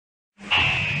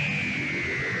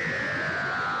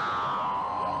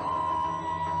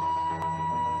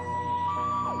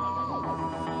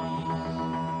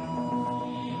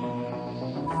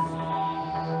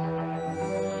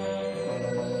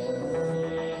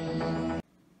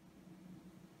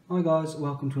Hi guys,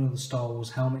 welcome to another Star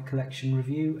Wars helmet collection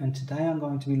review, and today I'm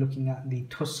going to be looking at the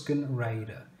Tusken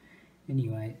Raider.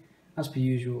 Anyway, as per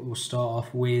usual, we'll start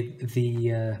off with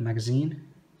the magazine.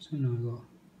 So we've got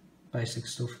basic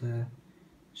stuff there.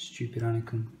 Stupid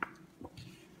Anakin.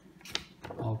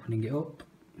 Opening it up,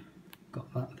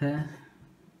 got that there.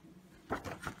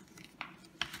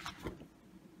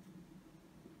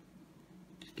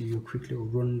 Just give you a quick little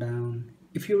rundown.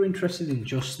 If you're interested in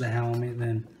just the helmet,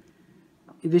 then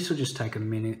this will just take a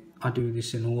minute. I do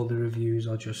this in all the reviews.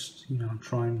 I just,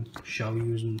 try and show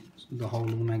you the whole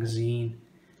of the magazine.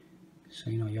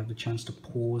 So, you have the chance to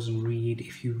pause and read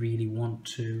if you really want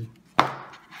to. So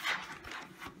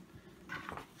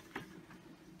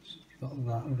you've got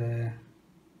that there.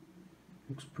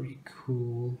 Looks pretty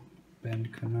cool. Ben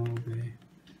Kenobi.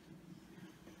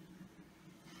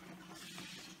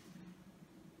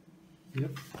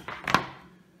 Yep.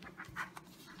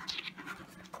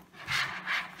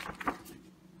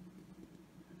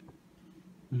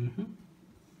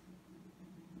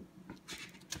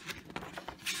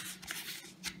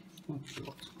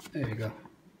 There you go.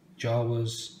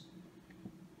 Jawas.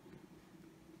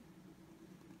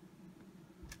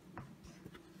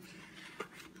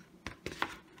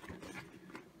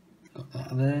 Got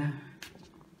that there.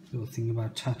 Little thing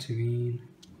about Tatooine.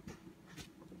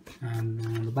 And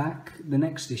on the back, the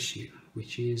next issue,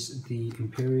 which is the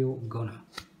Imperial Gunner.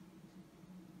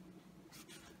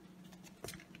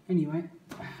 Anyway,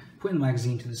 putting the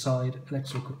magazine to the side,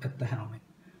 let's look at the helmet.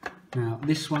 Now,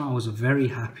 this one I was very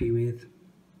happy with.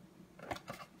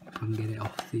 If I can get it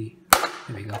off the...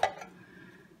 There we go.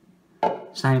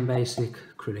 Same basic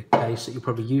acrylic base that you're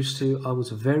probably used to. I was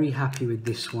very happy with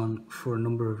this one for a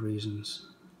number of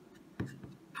reasons.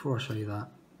 Before I show you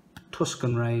that,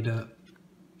 Tusken Raider,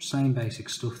 same basic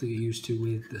stuff that you're used to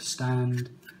with the stand.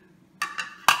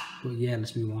 But yeah,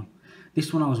 let's move on.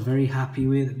 This one I was very happy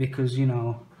with because,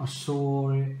 I saw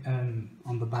it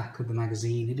on the back of the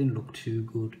magazine. It didn't look too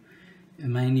good.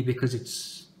 And mainly because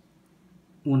it's,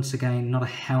 once again, not a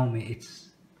helmet.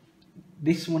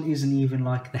 This one isn't even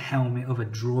like the helmet of a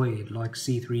droid like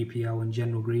C-3PO and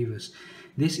General Grievous.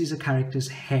 This is a character's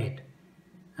head.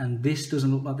 And this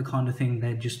doesn't look like the kind of thing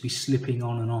they'd just be slipping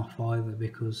on and off either,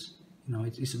 because,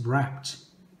 it's wrapped.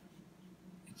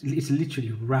 It's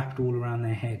literally wrapped all around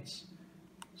their heads.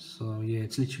 So yeah,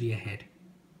 it's literally a head.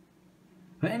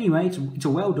 But anyway, it's a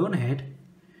well done head.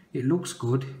 It looks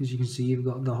good. As you can see, you've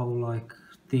got the whole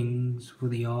things for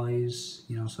the eyes,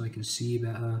 so they can see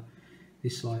better.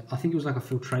 This I think it was like a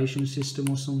filtration system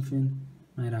or something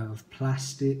made out of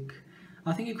plastic.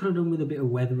 I think it could have done with a bit of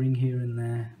weathering here and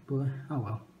there, but oh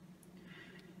well.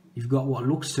 You've got what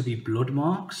looks to be blood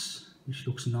marks, which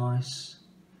looks nice.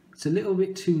 It's a little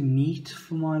bit too neat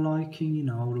for my liking,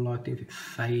 I would have liked it if it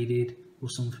faded or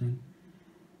something.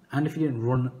 And if you didn't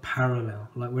run parallel,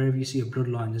 like wherever you see a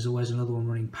bloodline, there's always another one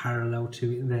running parallel to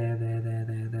it.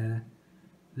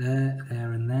 There,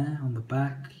 and there on the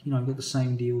back. You've got the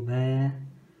same deal there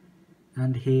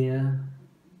and here.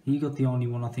 You got the only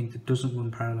one I think that doesn't run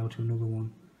parallel to another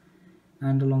one.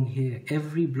 And along here,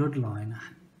 every bloodline,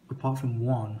 apart from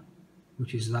one,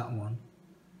 which is that one,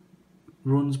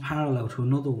 runs parallel to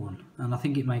another one. And I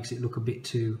think it makes it look a bit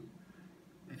too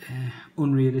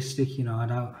unrealistic.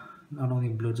 I don't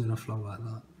think blood's going to flow like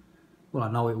that. Well,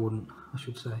 I know it wouldn't, I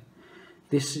should say.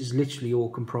 This is literally all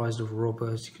comprised of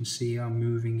rubber. As you can see, I'm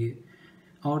moving it.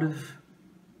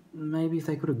 Maybe if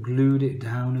they could have glued it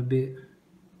down a bit,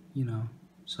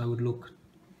 so it would look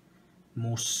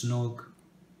more snug.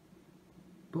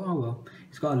 But oh well,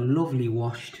 it's got a lovely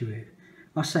wash to it.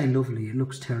 I say lovely, it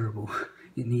looks terrible.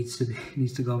 It needs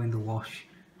to go in the wash.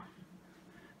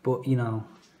 But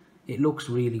it looks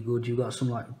really good. You've got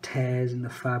some tears in the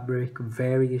fabric,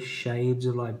 various shades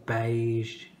of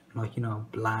beige,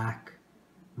 black,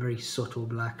 very subtle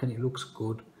black, and it looks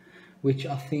good, which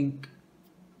I think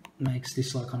makes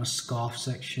this kind of scarf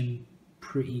section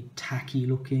pretty tacky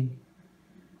looking.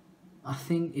 I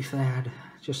think if they had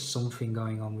just something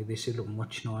going on with this, it'd look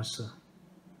much nicer.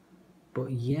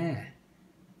 But yeah,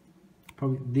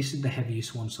 probably this is the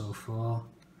heaviest one so far.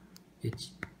 It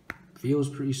feels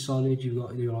pretty solid. You've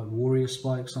got your warrior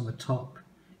spikes on the top.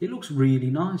 It looks really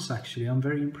nice actually. I'm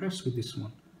very impressed with this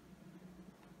one.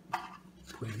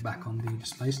 Put it back on the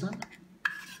display stand.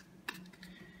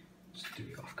 Just do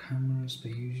it off camera as per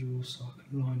usual so I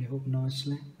can line it up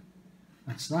nicely.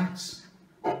 That's that.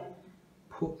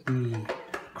 Put the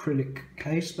acrylic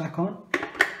case back on.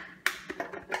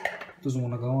 Doesn't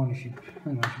want to go on if you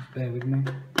hang on, just bear with me.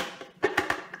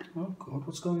 Oh god,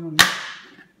 what's going on here?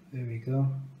 There we go.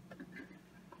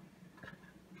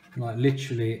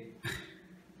 Literally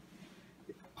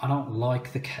I don't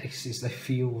like the cases. They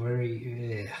feel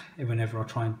very whenever I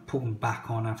try and put them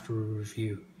back on after a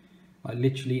review. Like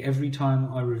literally every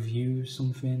time I review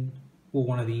something, or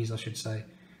one of these I should say,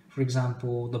 for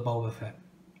example the Boba Fett,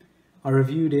 I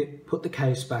reviewed it, put the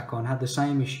case back on, had the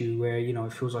same issue where, you know,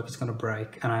 it feels like it's going to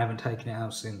break, and I haven't taken it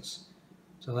out since.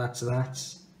 So that's that,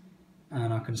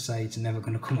 and I can say it's never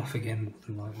going to come off again,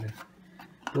 more than likely.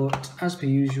 But as per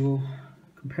usual,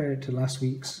 compare it to last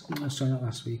week's, no, sorry, not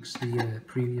last week's, the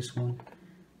previous one,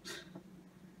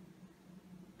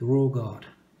 the Royal Guard.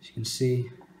 As you can see,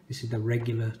 this is the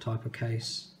regular type of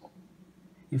case.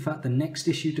 In fact, the next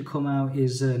issue to come out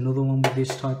is another one with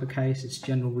this type of case. It's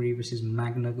General Grievous's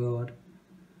Magna Guard.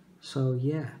 So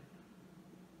yeah,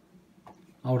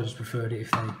 I would have just preferred it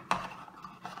if they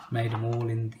made them all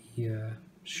in the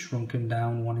shrunken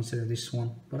down one instead of this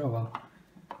one. But oh well.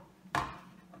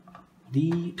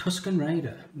 The Tusken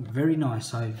Raider, very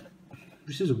nice.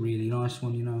 This is a really nice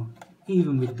one, you know.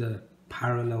 Even with the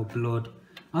parallel blood,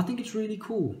 I think it's really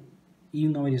cool,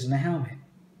 even though it isn't a helmet.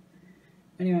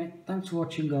 Anyway, thanks for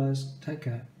watching, guys. Take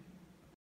care.